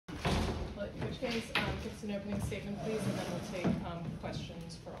Gaines gives an opening statement, please, and then we'll take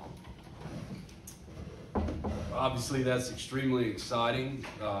questions for all. Obviously, that's extremely exciting.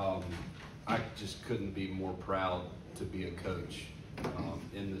 I just couldn't be more proud to be a coach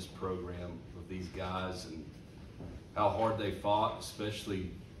in this program with these guys and how hard they fought, especially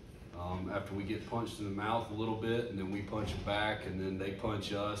after we get punched in the mouth a little bit, and then we punch them back, and then they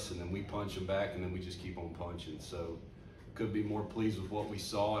punch us, and then we punch them back, and then we just keep on punching. So could be more pleased with what we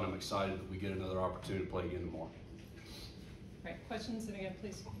saw, and I'm excited that we get another opportunity to play again tomorrow. All right, questions? And again,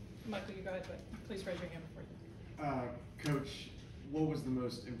 please, Michael, you go ahead, but please raise your hand before you. Coach, what was the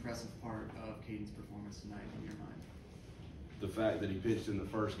most impressive part of Caden's performance tonight in your mind? The fact that he pitched in the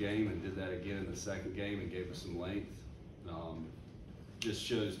first game and did that again in the second game and gave us some length just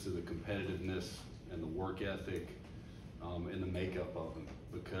shows to the competitiveness and the work ethic and the makeup of him.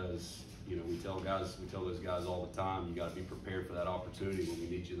 Because you know we tell those guys all the time, you got to be prepared for that opportunity when we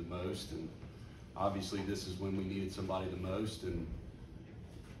need you the most. And obviously, this is when we needed somebody the most, and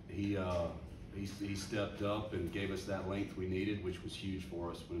he stepped up and gave us that length we needed, which was huge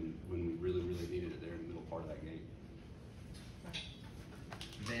for us when we really needed it there in the middle part of that game.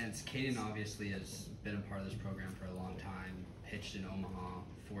 Vance, Caden obviously has been a part of this program for a long time, pitched in Omaha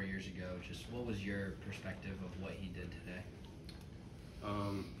 4 years ago. Just what was your perspective of what he did today?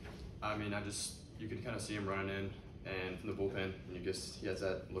 I mean, you could kind of see him running in and from the bullpen, and he has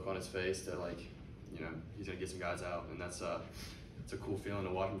that look on his face that, like, you know, he's gonna get some guys out, and it's a cool feeling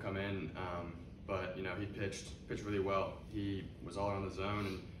to watch him come in. But you know, he pitched really well. He was all around the zone,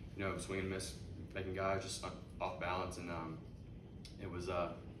 and you know, swing and miss, making guys just off balance, and it was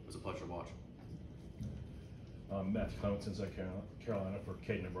a pleasure to watch. Matthew Clements, South Carolina for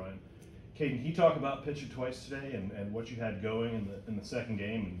Caden O'Brien. Caden, can you talk about pitching twice today and what you had going in the second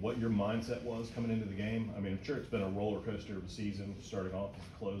game and what your mindset was coming into the game? I mean, I'm sure it's been a roller coaster of a season, starting off as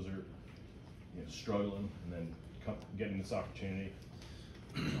a closer, you know, struggling, and then getting this opportunity.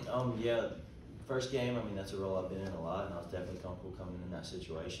 Yeah, first game, I mean, that's a role I've been in a lot, and I was definitely comfortable coming in that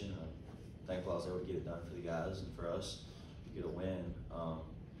situation. I'm thankful I was able to get it done for the guys and for us to get a win.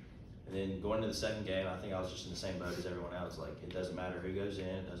 And then going into the second game, I think I was just in the same boat as everyone else. Like, it doesn't matter who goes in,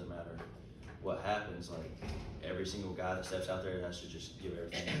 it doesn't matter what happens. Like, every single guy that steps out there has to just give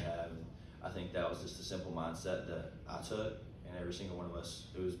everything they have. And I think that was just a simple mindset that I took, and every single one of us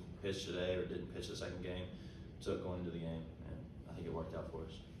who was pitched today or didn't pitch the second game took going into the game, and I think it worked out for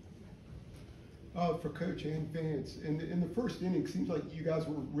us. For Coach and Vance, in the first inning, seems like you guys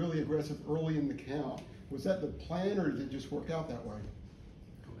were really aggressive early in the count. Was that the plan, or did it just work out that way?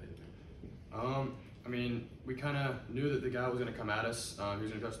 I mean, we kind of knew that the guy was going to come at us. He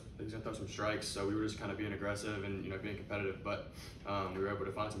was going to throw some strikes, so we were just kind of being aggressive and, you know, being competitive. But we were able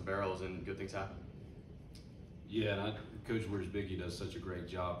to find some barrels, and good things happened. Yeah, and Coach Wiersbicki does such a great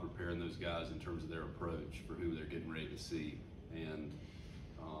job preparing those guys in terms of their approach for who they're getting ready to see, and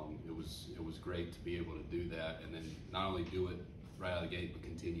it was great to be able to do that, and then not only do it right out of the gate, but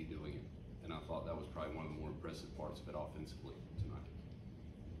continue doing it. And I thought that was probably one of the more impressive parts of it offensively tonight.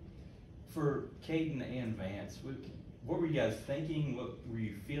 For Caden and Vance, what were you guys thinking? What were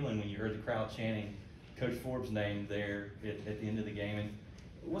you feeling when you heard the crowd chanting Coach Forbes' name there at the end of the game? And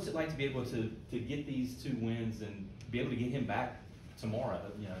what's it like to be able to get these 2 wins and be able to get him back tomorrow?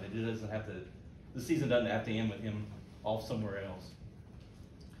 You know, it doesn't have to. The season doesn't have to end with him off somewhere else.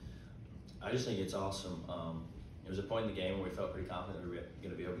 I just think it's awesome. There was a point in the game where we felt pretty confident that we were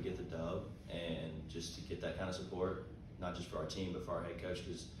going to be able to get the dub, and just to get that kind of support, not just for our team but for our head coach,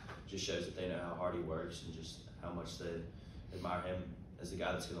 because it just shows that they know how hard he works and just how much they admire him as the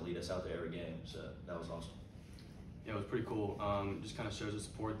guy that's going to lead us out there every game. So that was awesome. Yeah, it was pretty cool. Just kind of shows the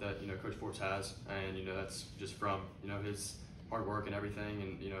support that, you know, Coach Forbes has, and you know, that's just from, you know, his hard work and everything,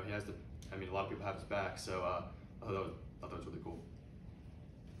 and you know, he has a lot of people have his back. So I thought that was really cool.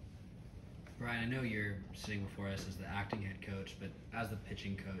 Brian, I know you're sitting before us as the acting head coach, but as the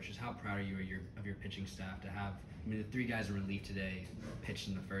pitching coach, just how proud are you of your pitching staff to have? I mean, the 3 guys in relief today pitched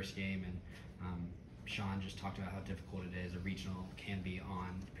in the first game, and Sean just talked about how difficult it is, a regional can be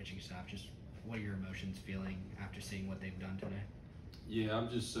on the pitching staff. Just what are your emotions feeling after seeing what they've done today? Yeah,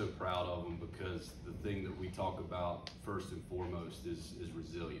 I'm just so proud of them, because the thing that we talk about first and foremost is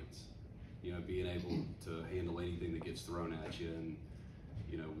resilience. You know, being able to handle anything that gets thrown at you. And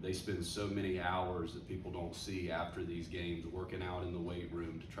you know, they spend so many hours that people don't see after these games working out in the weight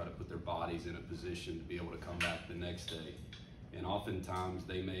room to try to put their bodies in a position to be able to come back the next day. And oftentimes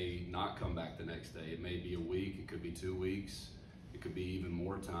they may not come back the next day. It may be a week, it could be 2 weeks, it could be even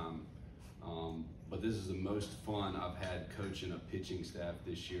more time. But this is the most fun I've had coaching a pitching staff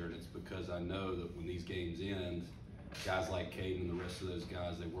this year, and it's because I know that when these games end, guys like Caden and the rest of those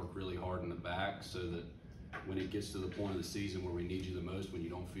guys, they work really hard in the back so that when it gets to the point of the season where we need you the most, when you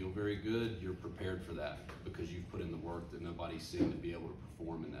don't feel very good, you're prepared for that because you've put in the work that nobody's seen to be able to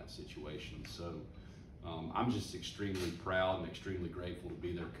perform in that situation. So I'm just extremely proud and extremely grateful to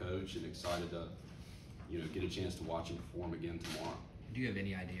be their coach and excited to, get a chance to watch him perform again tomorrow. Do you have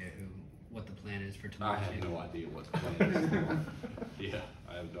any idea what the plan is for tomorrow? I have no idea what the plan is tomorrow. Yeah,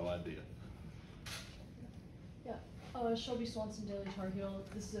 I have no idea. Shelby Swanson, Daily Tar Heel.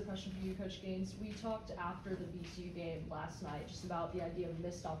 This is a question for you, Coach Gaines. We talked after the VCU game last night just about the idea of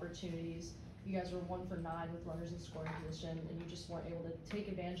missed opportunities. You guys were 1 for 9 with runners in scoring position, and you just weren't able to take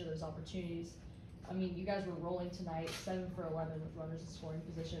advantage of those opportunities. I mean, you guys were rolling tonight, 7 for 11 with runners in scoring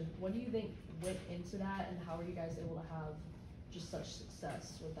position. What do you think went into that, and how are you guys able to have just such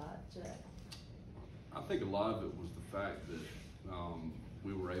success with that today? I think a lot of it was the fact that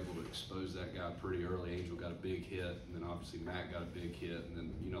we were able to expose that guy pretty early. Angel got a big hit, and then obviously Matt got a big hit, and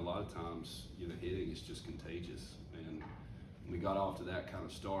then a lot of times hitting is just contagious. And we got off to that kind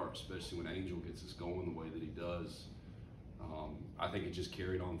of start, especially when Angel gets us going the way that he does. I think it just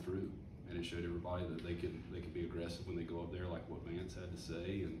carried on through, and it showed everybody that they could be aggressive when they go up there, like what Vance had to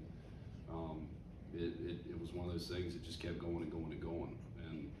say, and it was one of those things that just kept going and going and going.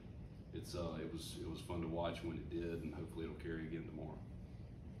 And it was fun to watch when it did, and hopefully it'll carry again tomorrow.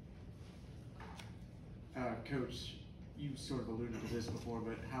 Coach, you sort of alluded to this before,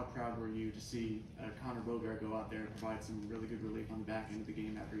 but how proud were you to see Connor Bogart go out there and provide some really good relief on the back end of the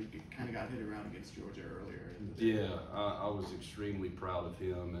game after he kind of got hit around against Georgia earlier? Yeah, I was extremely proud of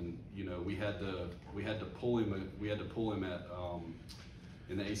him, and we had to pull him at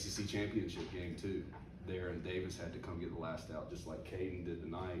in the ACC championship game too. There, and Davis had to come get the last out, just like Caden did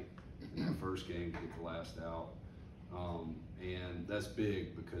tonight in the first game to get the last out. And that's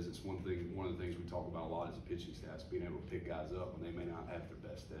big because it's one of the things we talk about a lot as a pitching staff, being able to pick guys up when they may not have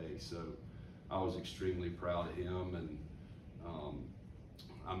their best day. So I was extremely proud of him, and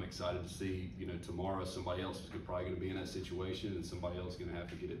I'm excited to see, tomorrow somebody else is probably going to be in that situation, and somebody else is going to have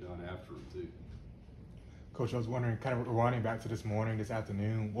to get it done after him too. Coach, I was wondering, kind of rewinding back to this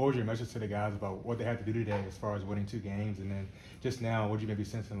afternoon, what was your message to the guys about what they had to do today as far as winning 2 games? And then just now, what did you maybe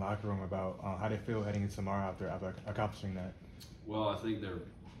sense in the locker room about how they feel heading into tomorrow after accomplishing that? Well, I think they're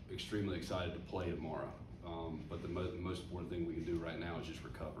extremely excited to play tomorrow. But the most important thing we can do right now is just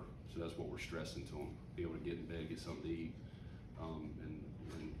recover. So that's what we're stressing to them, be able to get in bed, get something to eat, and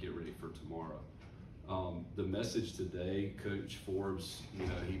get ready for tomorrow. The message today, Coach Forbes,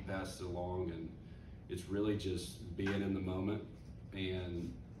 he passed it along, and it's really just being in the moment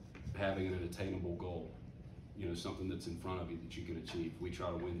and having an attainable goal, something that's in front of you that you can achieve. We try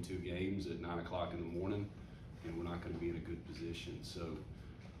to win 2 games at 9 o'clock in the morning, and we're not going to be in a good position. So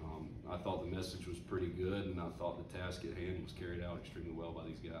I thought the message was pretty good, and I thought the task at hand was carried out extremely well by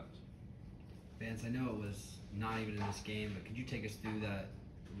these guys. Vance, I know it was not even in this game, but could you take us through that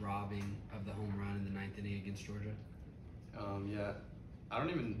robbing of the home run in the 9th inning against Georgia? Yeah,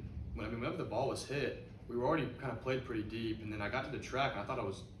 whenever the ball was hit, we were already kind of played pretty deep, and then I got to the track and I thought I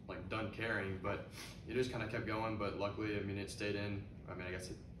was done carrying, but it just kind of kept going. But luckily, it stayed in.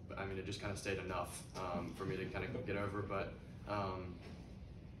 It just kind of stayed enough for me to kind of get over. But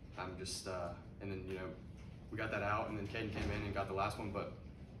I'm just, and then we got that out, and then Caden came in and got the last one. But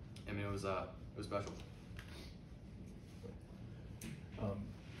it was special.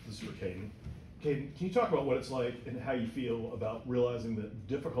 This is for Caden. Caden, can you talk about what it's like and how you feel about realizing the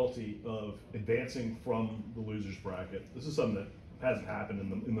difficulty of advancing from the losers bracket? This is something that hasn't happened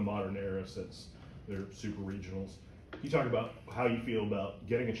in the modern era since they're super regionals. Can you talk about how you feel about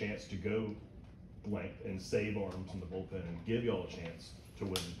getting a chance to go blank and save arms in the bullpen and give y'all a chance to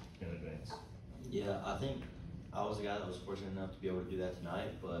win in advance? Yeah, I think I was the guy that was fortunate enough to be able to do that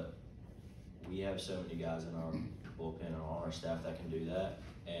tonight, but we have so many guys in our bullpen and on our staff that can do that.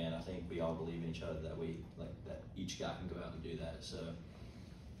 And I think we all believe in each other that that each guy can go out and do that. So,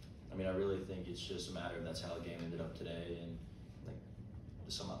 I really think it's just a matter of that's how the game ended up today, and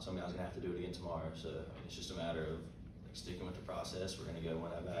some guys are gonna have to do it again tomorrow. So it's just a matter of sticking with the process. We're gonna go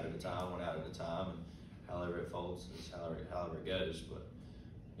one out at a time, and however it folds is however it goes. But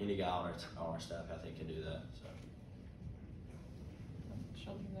any guy on our staff, I think, can do that. So.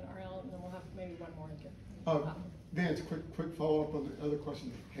 Shelby, then RL, and then we'll have maybe one more again. Vance, quick follow-up on the other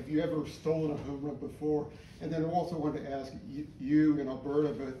question. Have you ever stolen a home run before? And then I also wanted to ask, you and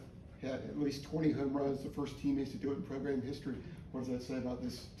Alberta both had at least 20 home runs, the first teammates to do it in program history. What does that say about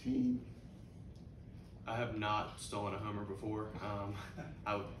this team? I have not stolen a homer before.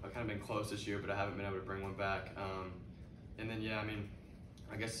 I've kind of been close this year, but I haven't been able to bring one back. And then,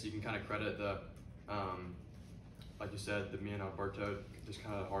 I guess you can kind of credit the like you said, me and Alberto, just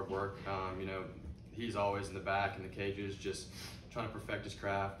kind of hard work. You know, he's always in the back in the cages, just trying to perfect his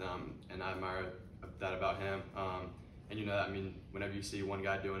craft, and I admire that about him. And you know, I mean, whenever you see one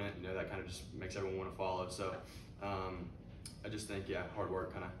guy doing it, you know, that kind of just makes everyone want to follow. So I just think, yeah, hard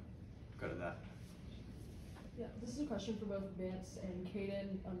work kind of got that. Yeah, this is a question for both Vance and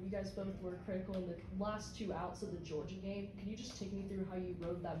Caden. You guys both were critical in the last 2 outs of the Georgia game. Can you just take me through how you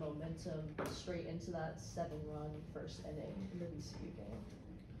rode that momentum straight into that 7-run first inning in the VCU game?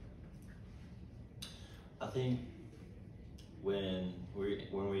 I think when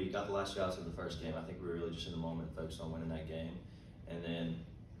we got the last 2 outs of the first game, I think we were really just in the moment, focused on winning that game, and then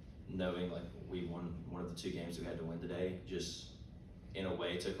knowing like we won one of the 2 games we had to win today, just in a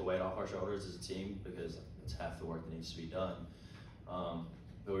way took a weight off our shoulders as a team, because it's half the work that needs to be done.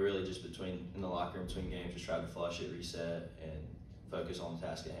 But we really just in the locker room between games, just tried to flush it, reset, and focus on the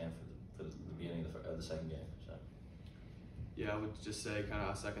task at hand for the beginning of the second game. So. Yeah, I would just say kind of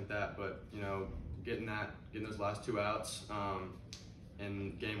I second that, but you know, getting those last 2 outs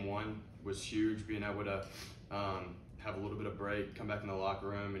in game 1 was huge. Being able to have a little bit of break, come back in the locker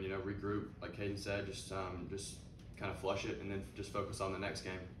room, and you know, regroup, like Caden said, just kind of flush it, and then just focus on the next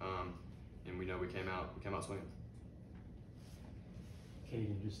game. And we know we came out swinging.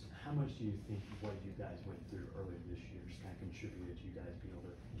 Caden, just how much do you think what you guys went through earlier this year just kind of contributed to you guys being able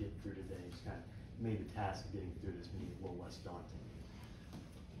to get through today? Just kind of made the task of getting through this meeting a little less daunting.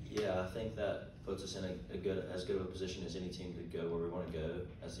 Yeah, I think that puts us in as good of a position as any team to go where we want to go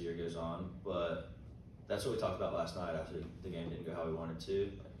as the year goes on. But that's what we talked about last night after the game didn't go how we wanted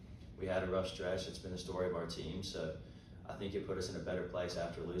to. We had a rough stretch. It's been the story of our team. So I think it put us in a better place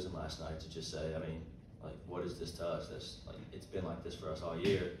after losing last night to just say, I mean, like, what is this to us? It's been like this for us all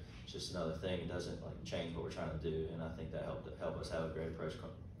year. It's just another thing. It doesn't like change what we're trying to do, and I think that helped us have a great approach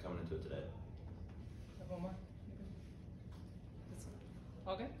coming into it today. Have one more?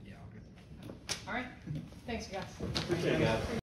 All good? Yeah, all good. All right. Thanks, guys. Appreciate it, guys.